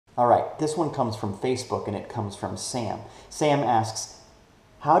All right, this one comes from Facebook and it comes from Sam. Sam asks,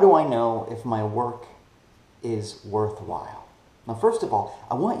 how do I know if my work is worthwhile? Now, first of all,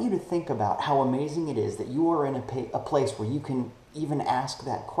 I want you to think about how amazing it is that you are in a place where you can even ask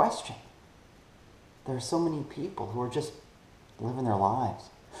that question. There are so many people who are just living their lives,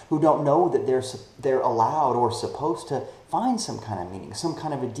 who don't know that they're allowed or supposed to find some kind of meaning, some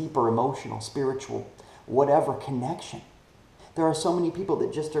kind of a deeper emotional, spiritual, whatever connection. There are so many people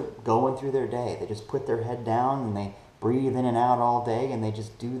that just are going through their day. They just put their head down and they breathe in and out all day and they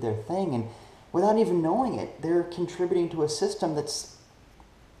just do their thing. And without even knowing it, they're contributing to a system that's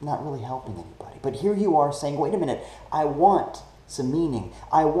not really helping anybody. But here you are saying, wait a minute, I want some meaning.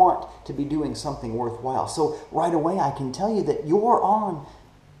 I want to be doing something worthwhile. So right away I can tell you that you're on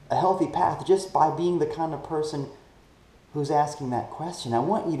a healthy path just by being the kind of person who's asking that question. I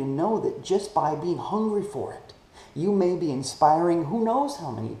want you to know that just by being hungry for it, you may be inspiring who knows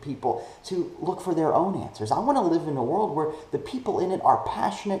how many people to look for their own answers. I want to live in a world where the people in it are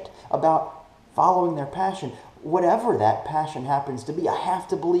passionate about following their passion. Whatever that passion happens to be, I have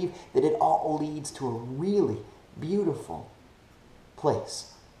to believe that it all leads to a really beautiful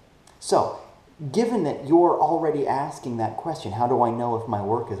place. So, given that you're already asking that question, how do I know if my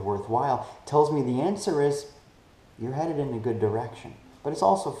work is worthwhile, tells me the answer is you're headed in a good direction. But it's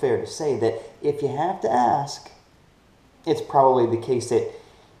also fair to say that if you have to ask, it's probably the case that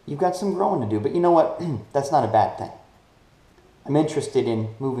you've got some growing to do. But you know what? That's not a bad thing. I'm interested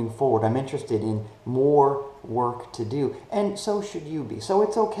in moving forward. I'm interested in more work to do. And so should you be. So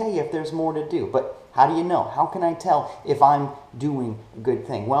it's okay if there's more to do. But how do you know? How can I tell if I'm doing a good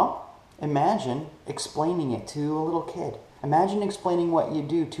thing? Well, imagine explaining it to a little kid. Imagine explaining what you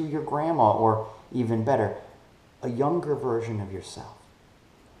do to your grandma, or even better, a younger version of yourself.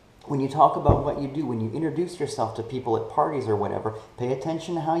 When you talk about what you do, when you introduce yourself to people at parties or whatever, pay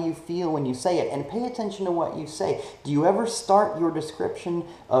attention to how you feel when you say it, and pay attention to what you say. Do you ever start your description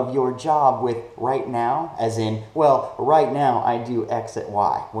of your job with right now, as in, well, right now I do X at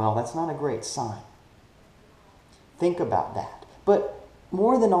Y? Well, that's not a great sign. Think about that. But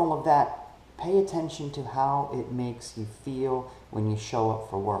more than all of that, pay attention to how it makes you feel when you show up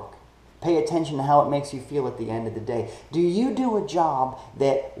for work. Pay attention to how it makes you feel at the end of the day. Do you do a job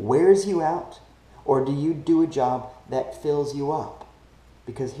that wears you out, or do you do a job that fills you up?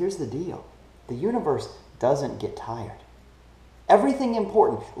 Because here's the deal. The universe doesn't get tired. Everything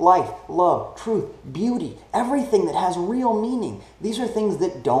important, life, love, truth, beauty, everything that has real meaning, these are things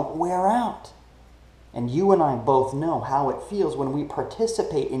that don't wear out. And you and I both know how it feels when we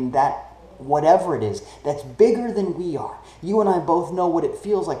participate in that whatever it is that's bigger than we are. You and I both know what it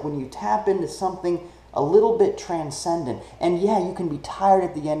feels like when you tap into something a little bit transcendent. And yeah, you can be tired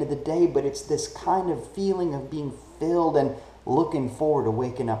at the end of the day, but it's this kind of feeling of being filled and looking forward to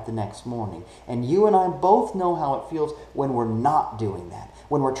waking up the next morning. And you and I both know how it feels when we're not doing that,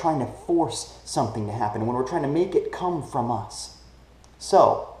 when we're trying to force something to happen, when we're trying to make it come from us.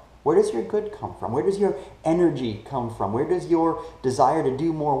 So, where does your good come from? Where does your energy come from? Where does your desire to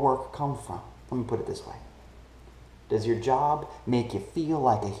do more work come from? Let me put it this way. Does your job make you feel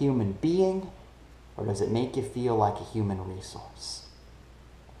like a human being, or does it make you feel like a human resource?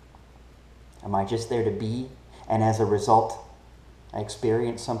 Am I just there to be, and as a result, I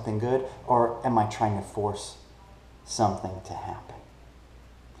experience something good, or am I trying to force something to happen?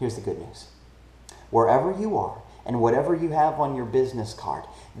 Here's the good news. Wherever you are, and whatever you have on your business card,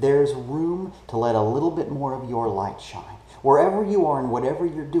 there's room to let a little bit more of your light shine. Wherever you are and whatever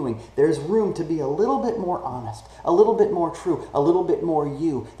you're doing, there's room to be a little bit more honest, a little bit more true, a little bit more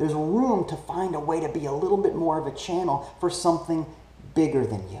you. There's room to find a way to be a little bit more of a channel for something bigger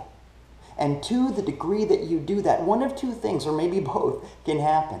than you. And to the degree that you do that, one of two things, or maybe both, can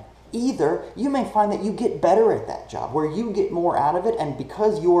happen. Either you may find that you get better at that job, where you get more out of it, and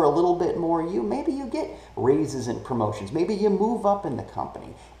because you're a little bit more you, maybe you get raises and promotions. Maybe you move up in the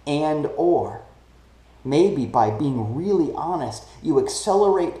company. And or maybe by being really honest, you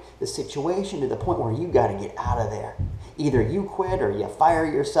accelerate the situation to the point where you got to get out of there. Either you quit or you fire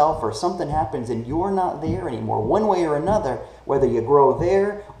yourself or something happens and you're not there anymore. One way or another, whether you grow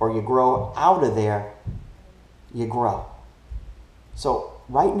there or you grow out of there, you grow. So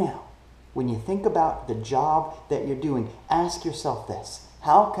right now, when you think about the job that you're doing, ask yourself this: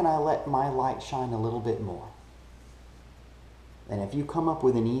 how can I let my light shine a little bit more? And if you come up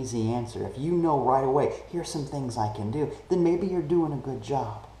with an easy answer, if you know right away, here's some things I can do, then maybe you're doing a good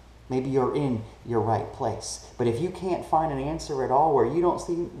job. Maybe you're in your right place. But if you can't find an answer at all, where you don't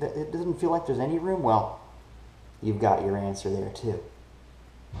see, that it doesn't feel like there's any room, well, you've got your answer there too.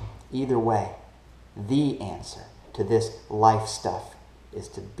 Either way, the answer to this life stuff is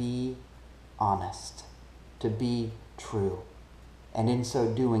to be honest, to be true. And in so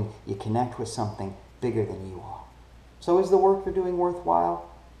doing, you connect with something bigger than you are. So is the work you're doing worthwhile?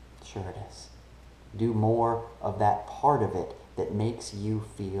 Sure it is. Do more of that part of it that makes you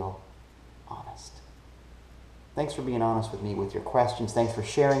feel honest. Thanks for being honest with me with your questions. Thanks for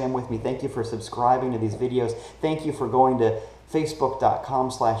sharing them with me. Thank you for subscribing to these videos. Thank you for going to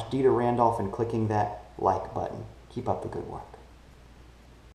facebook.com/DieterRandolph and clicking that like button. Keep up the good work.